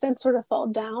sides of the fence sort of fall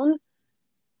down,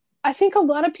 I think a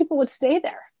lot of people would stay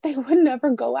there. They would never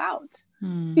go out.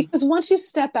 Because once you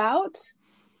step out,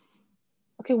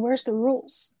 okay, where's the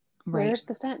rules? Right. Where's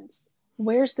the fence?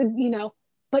 Where's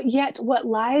but yet what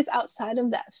lies outside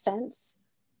of that fence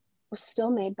was still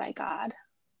made by God.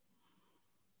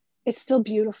 It's still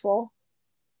beautiful.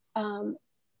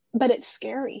 But it's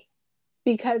scary,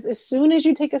 because as soon as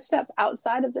you take a step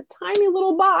outside of the tiny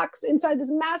little box inside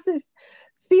this massive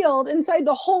field, inside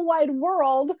the whole wide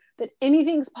world, that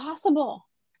anything's possible,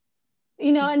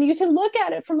 and you can look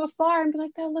at it from afar and be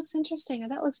like, that looks interesting, or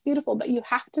that looks beautiful, but you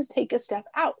have to take a step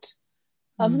out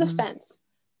of the fence,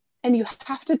 and you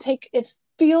have to it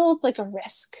feels like a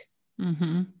risk,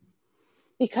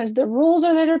 because the rules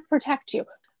are there to protect you,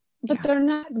 but they're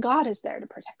not. God is there to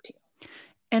protect you.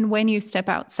 And when you step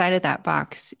outside of that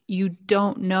box, you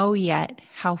don't know yet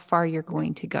how far you're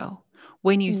going to go.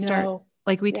 When you start,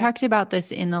 like we talked about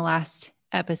this in the last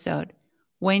episode,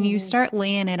 when you start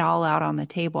laying it all out on the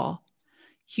table,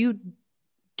 you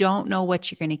don't know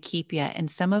what you're going to keep yet. And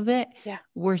some of it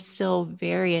we're still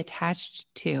very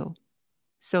attached to.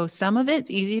 So some of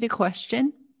it's easy to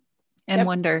question and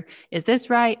wonder, is this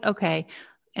right? Okay.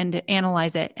 And to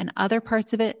analyze it. And other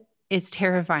parts of it is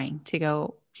terrifying to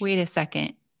go, wait a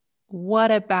second.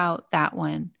 What about that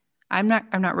one? I'm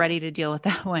not ready to deal with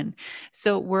that one.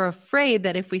 So we're afraid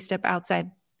that if we step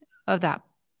outside of that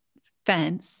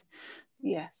fence,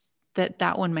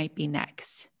 that one might be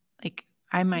next. Like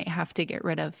I might have to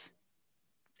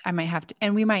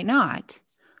and we might not,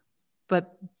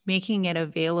 but making it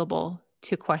available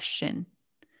to question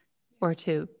or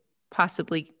to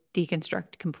possibly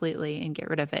deconstruct completely and get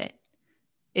rid of it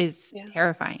is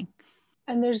terrifying.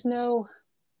 And there's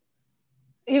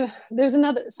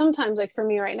another, sometimes like for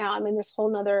me right now, I'm in this whole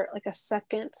nother, like a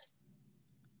second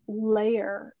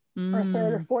layer or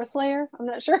third or Mm. fourth layer. I'm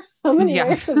not sure how many Yeah.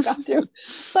 layers I've gone through,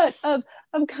 but of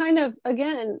kind of,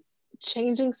 again,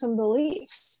 changing some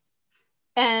beliefs.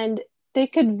 And they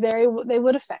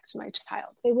would affect my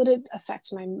child. They would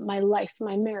affect my life,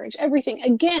 my marriage, everything,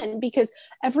 again, because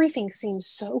everything seems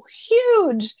so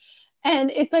huge.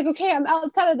 And it's like, okay, I'm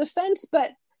outside of the fence,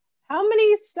 but how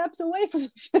many steps away from the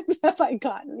fence have I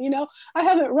gotten? I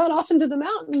haven't run off into the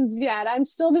mountains yet. I'm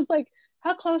still just like,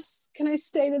 how close can I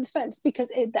stay to the fence? Because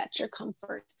that's your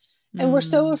comfort. And we're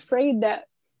so Mm. afraid that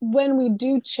when we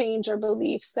do change our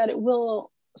beliefs, that it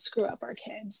will screw up our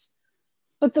kids.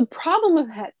 But the problem with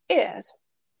that is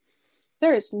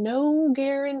there is no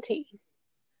guarantee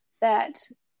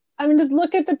that, I mean, just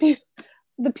look at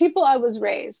the people I was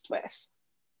raised with.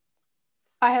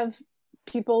 I have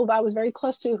people that I was very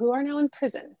close to who are now in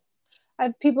prison. I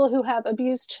have people who have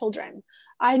abused children.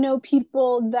 I know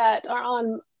people that are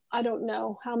on, I don't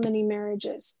know how many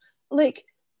marriages. Like,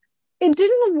 it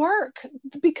didn't work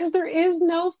because there is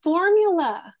no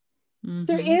formula. Mm-hmm.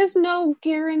 There is no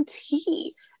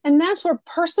guarantee. And that's where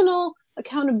personal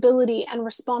accountability and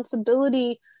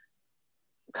responsibility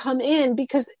come in,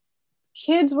 because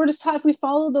kids were just taught, if we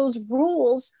follow those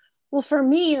rules. Well, for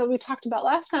me, we talked about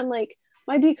last time, like,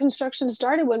 my deconstruction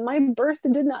started when my birth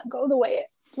did not go the way it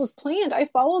was planned. I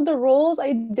followed the rules,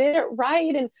 I did it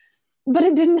right, but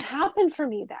it didn't happen for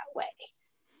me that way.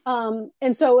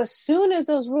 And so as soon as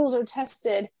those rules are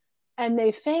tested and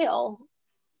they fail,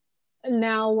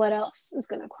 now what else is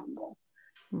going to crumble?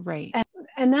 Right.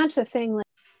 And that's the thing. Like,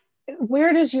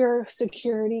 where does your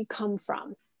security come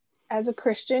from? As a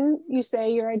Christian, you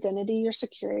say your identity, your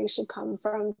security should come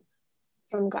from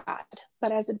God.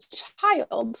 But as a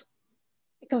child,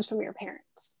 it comes from your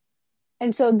parents.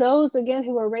 And so those, again,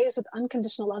 who are raised with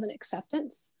unconditional love and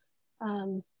acceptance,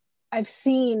 I've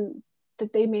seen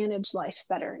that they manage life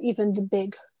better, even the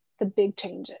big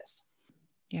changes.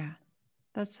 Yeah,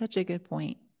 that's such a good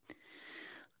point.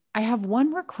 I have one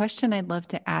more question I'd love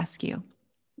to ask you.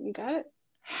 You got it.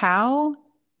 How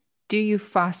do you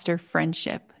foster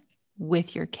friendship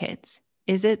with your kids?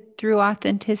 Is it through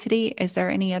authenticity? Is there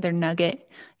any other nugget?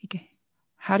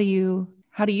 How do you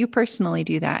personally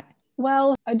do that?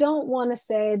 Well, I don't want to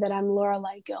say that I'm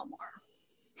Lorelai Gilmore,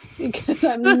 because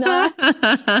I'm not.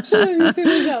 Have you seen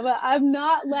the show? But I'm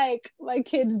not like my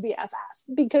kids'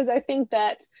 BFF, because I think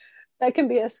that can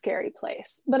be a scary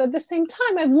place. But at the same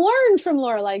time, I've learned from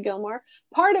Lorelai Gilmore.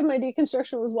 Part of my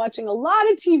deconstruction was watching a lot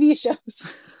of TV shows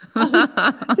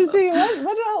to see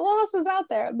what else is out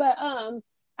there. But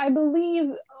I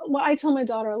believe what I tell my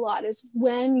daughter a lot is,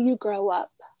 when you grow up,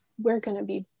 we're going to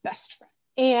be best friends.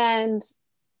 And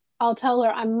I'll tell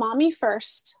her, I'm mommy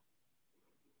first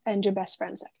and your best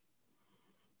friend second.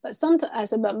 But sometimes I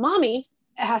said, but mommy,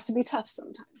 it has to be tough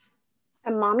sometimes.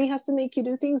 And mommy has to make you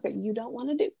do things that you don't want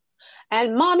to do.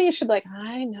 And mommy should be like,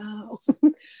 I know.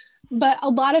 But a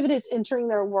lot of it is entering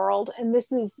their world. And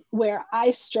this is where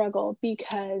I struggle,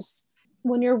 because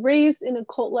when you're raised in a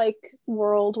cult-like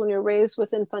world, when you're raised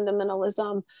within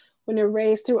fundamentalism, when you're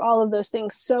raised through all of those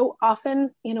things, so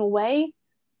often, in a way,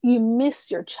 you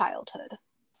miss your childhood.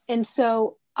 And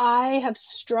so I have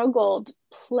struggled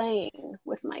playing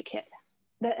with my kid.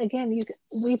 That, again,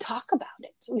 we talk about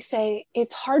it. We say,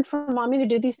 it's hard for mommy to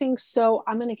do these things, so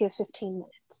I'm going to give 15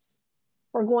 minutes.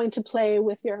 We're going to play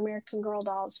with your American Girl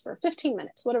dolls for 15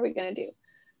 minutes. What are we going to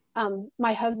do?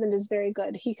 My husband is very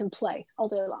good. He can play all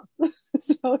day long.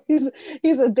 So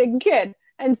he's a big kid.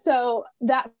 And so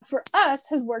that, for us,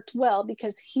 has worked well,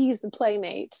 because he's the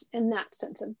playmate in that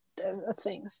sense of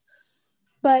things.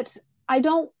 But I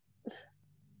don't,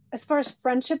 as far as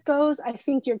friendship goes, I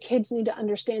think your kids need to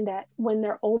understand that when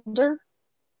they're older,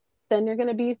 then you're going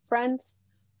to be friends.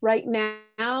 Right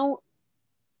now,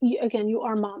 you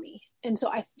are mommy. And so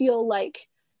I feel like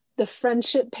the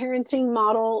friendship parenting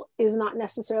model is not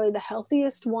necessarily the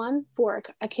healthiest one for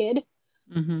a kid.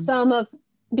 Mm-hmm.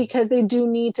 Because they do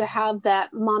need to have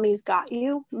that mommy's got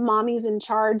you. Mommy's in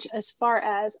charge, as far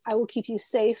as, I will keep you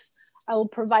safe. I will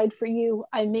provide for you.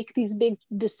 I make these big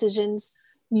decisions.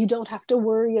 You don't have to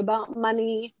worry about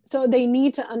money. So they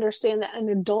need to understand that an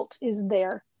adult is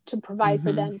there to provide mm-hmm.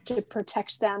 for them, to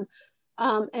protect them,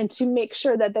 and to make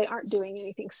sure that they aren't doing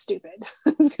anything stupid.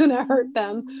 It's going to hurt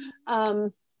them.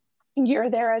 You're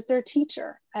there as their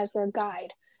teacher, as their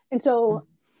guide. And so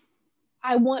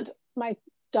I want my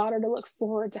daughter to look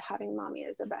forward to having mommy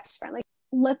as their best friend. Like,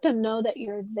 let them know that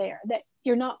you're there, that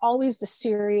you're not always the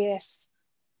serious,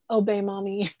 obey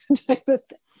mommy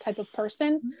type of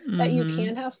person, mm-hmm. that you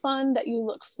can have fun, that you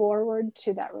look forward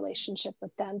to that relationship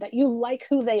with them, that you like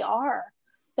who they are,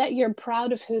 that you're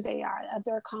proud of who they are, of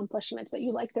their accomplishments, that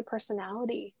you like their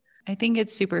personality. I think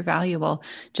it's super valuable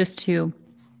just to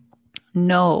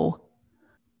know,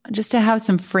 just to have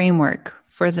some framework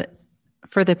for the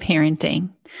parenting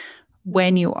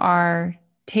when you are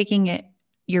taking it,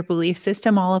 your belief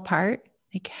system all apart.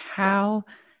 Like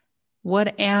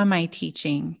what am I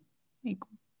teaching? Like,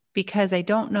 because I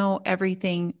don't know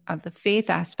everything of the faith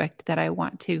aspect that I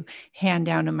want to hand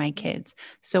down to my kids.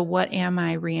 So what am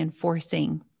I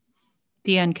reinforcing?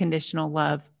 The unconditional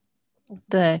love,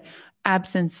 the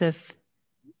absence of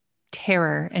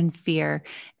terror and fear,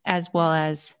 as well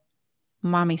as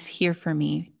mommy's here for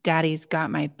me, daddy's got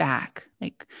my back.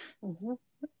 Like,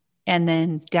 and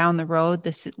then down the road,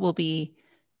 this will be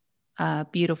a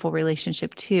beautiful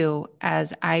relationship too,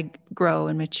 as I grow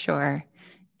and mature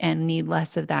and need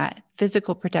less of that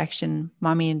physical protection.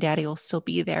 Mommy and daddy will still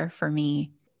be there for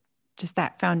me. Just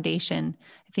that foundation,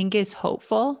 I think, is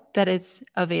hopeful that it's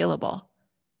available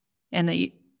and that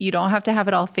you don't have to have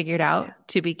it all figured out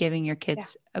to be giving your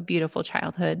kids a beautiful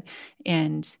childhood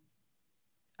and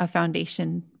a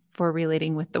foundation for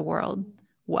relating with the world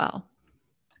well.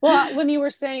 Well, when you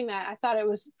were saying that, I thought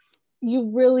you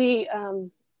really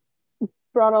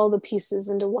brought all the pieces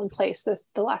into one place.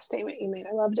 The last statement you made,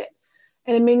 I loved it.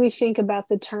 And it made me think about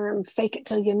the term fake it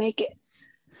till you make it.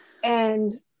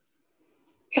 And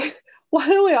why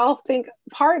don't we all think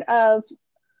part of,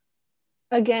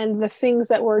 again, the things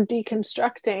that we're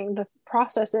deconstructing, the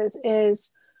processes,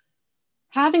 is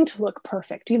having to look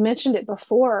perfect. You mentioned it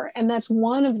before. And that's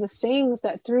one of the things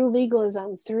that through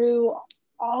legalism, through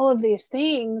all of these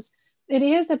things, it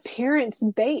is appearance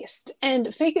based.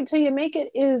 And fake it till you make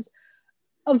it is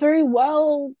a very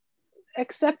well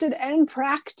accepted and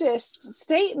practiced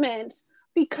statement,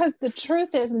 because the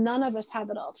truth is none of us have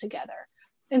it all together.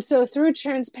 And so through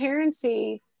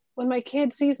transparency, when my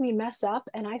kid sees me mess up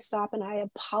and I stop and I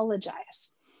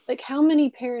apologize, like how many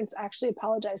parents actually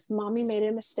apologize? Mommy made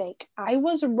a mistake. I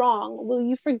was wrong. Will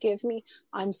you forgive me?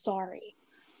 I'm sorry.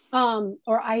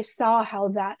 Or I saw how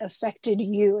that affected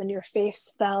you and your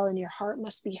face fell and your heart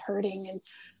must be hurting.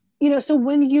 And, so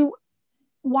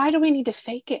why do we need to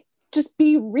fake it? Just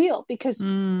be real, because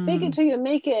fake it till you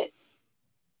make it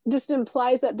just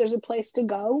implies that there's a place to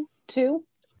go to.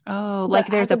 Oh, like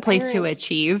there's a place to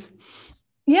achieve.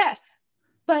 Yes.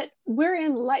 But we're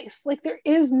in life. Like there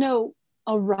is no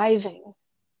arriving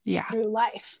through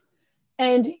life.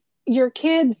 And your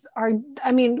kids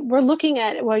we're looking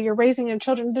at, well, you're raising your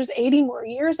children, there's 80 more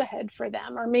years ahead for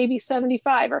them, or maybe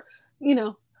 75, or,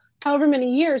 however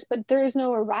many years, but there is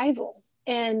no arrival.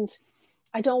 And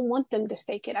I don't want them to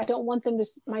fake it. I don't want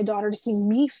my daughter to see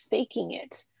me faking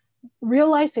it. Real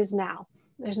life is now.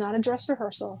 There's not a dress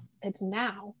rehearsal. It's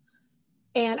now.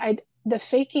 And the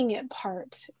faking it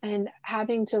part and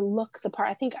having to look the part.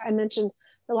 I think I mentioned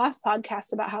the last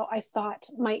podcast about how I thought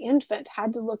my infant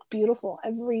had to look beautiful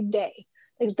every day.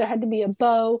 Like there had to be a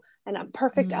bow and a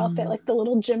perfect outfit, like the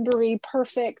little gymboree,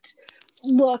 perfect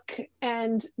look.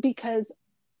 And because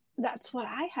that's what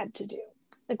I had to do.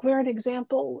 Like we're an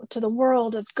example to the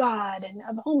world of God and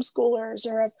of homeschoolers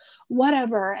or of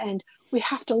whatever. And we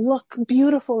have to look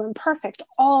beautiful and perfect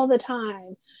all the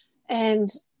time. And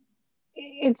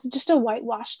it's just a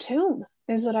whitewashed tomb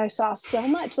is what I saw so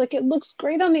much. Like it looks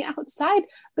great on the outside,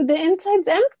 but the inside's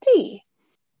empty.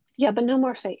 Yeah, but no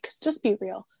more fake. Just be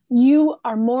real. You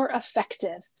are more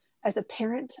effective as a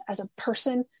parent, as a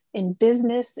person, in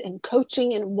business, in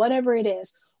coaching, and whatever it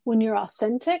is, when you're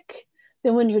authentic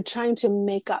than when you're trying to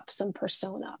make up some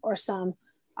persona or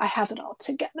I have it all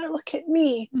together, look at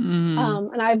me.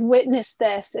 And I've witnessed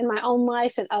this in my own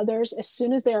life and others. As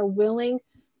soon as they are willing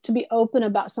to be open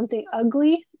about something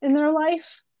ugly in their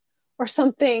life or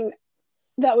something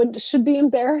that should be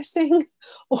embarrassing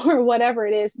or whatever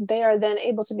it is, they are then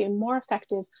able to be more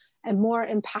effective and more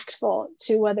impactful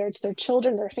to whether it's their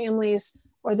children, their families,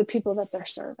 or the people that they're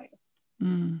serving.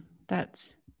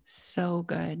 That's so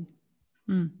good.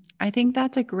 I think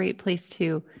that's a great place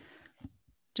to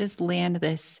just land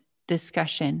this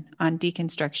discussion on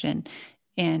deconstruction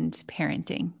and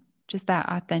parenting. Just that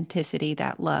authenticity,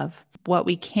 that love. What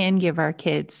we can give our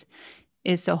kids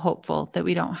is so hopeful that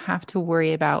we don't have to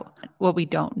worry about what we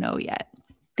don't know yet.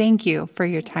 Thank you for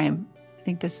your time. I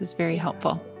think this was very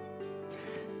helpful.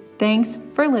 Thanks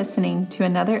for listening to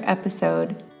another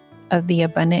episode of the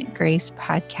Abundant Grace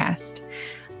Podcast.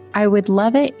 I would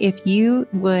love it if you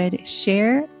would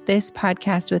share this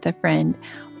podcast with a friend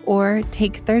or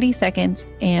take 30 seconds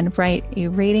and write a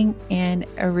rating and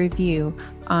a review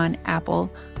on Apple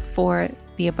for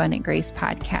the Abundant Grace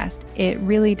Podcast. It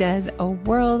really does a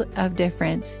world of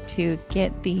difference to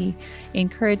get the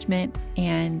encouragement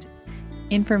and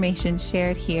information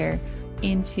shared here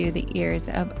into the ears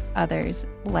of others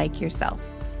like yourself.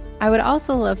 I would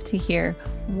also love to hear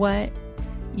what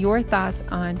your thoughts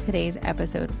on today's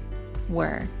episode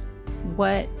were.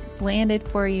 What landed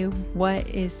for you, what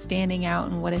is standing out,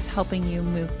 and what is helping you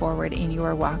move forward in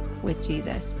your walk with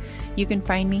Jesus. You can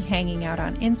find me hanging out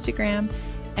on Instagram,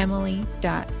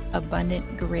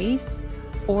 emily.abundantgrace,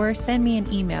 or send me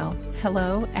an email,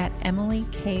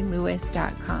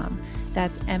 hello@emilyklouis.com.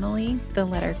 That's Emily, the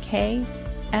letter K,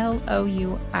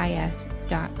 LOUIS.com.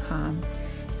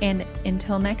 And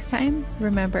until next time,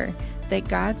 remember that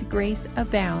God's grace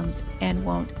abounds and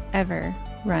won't ever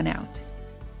run out.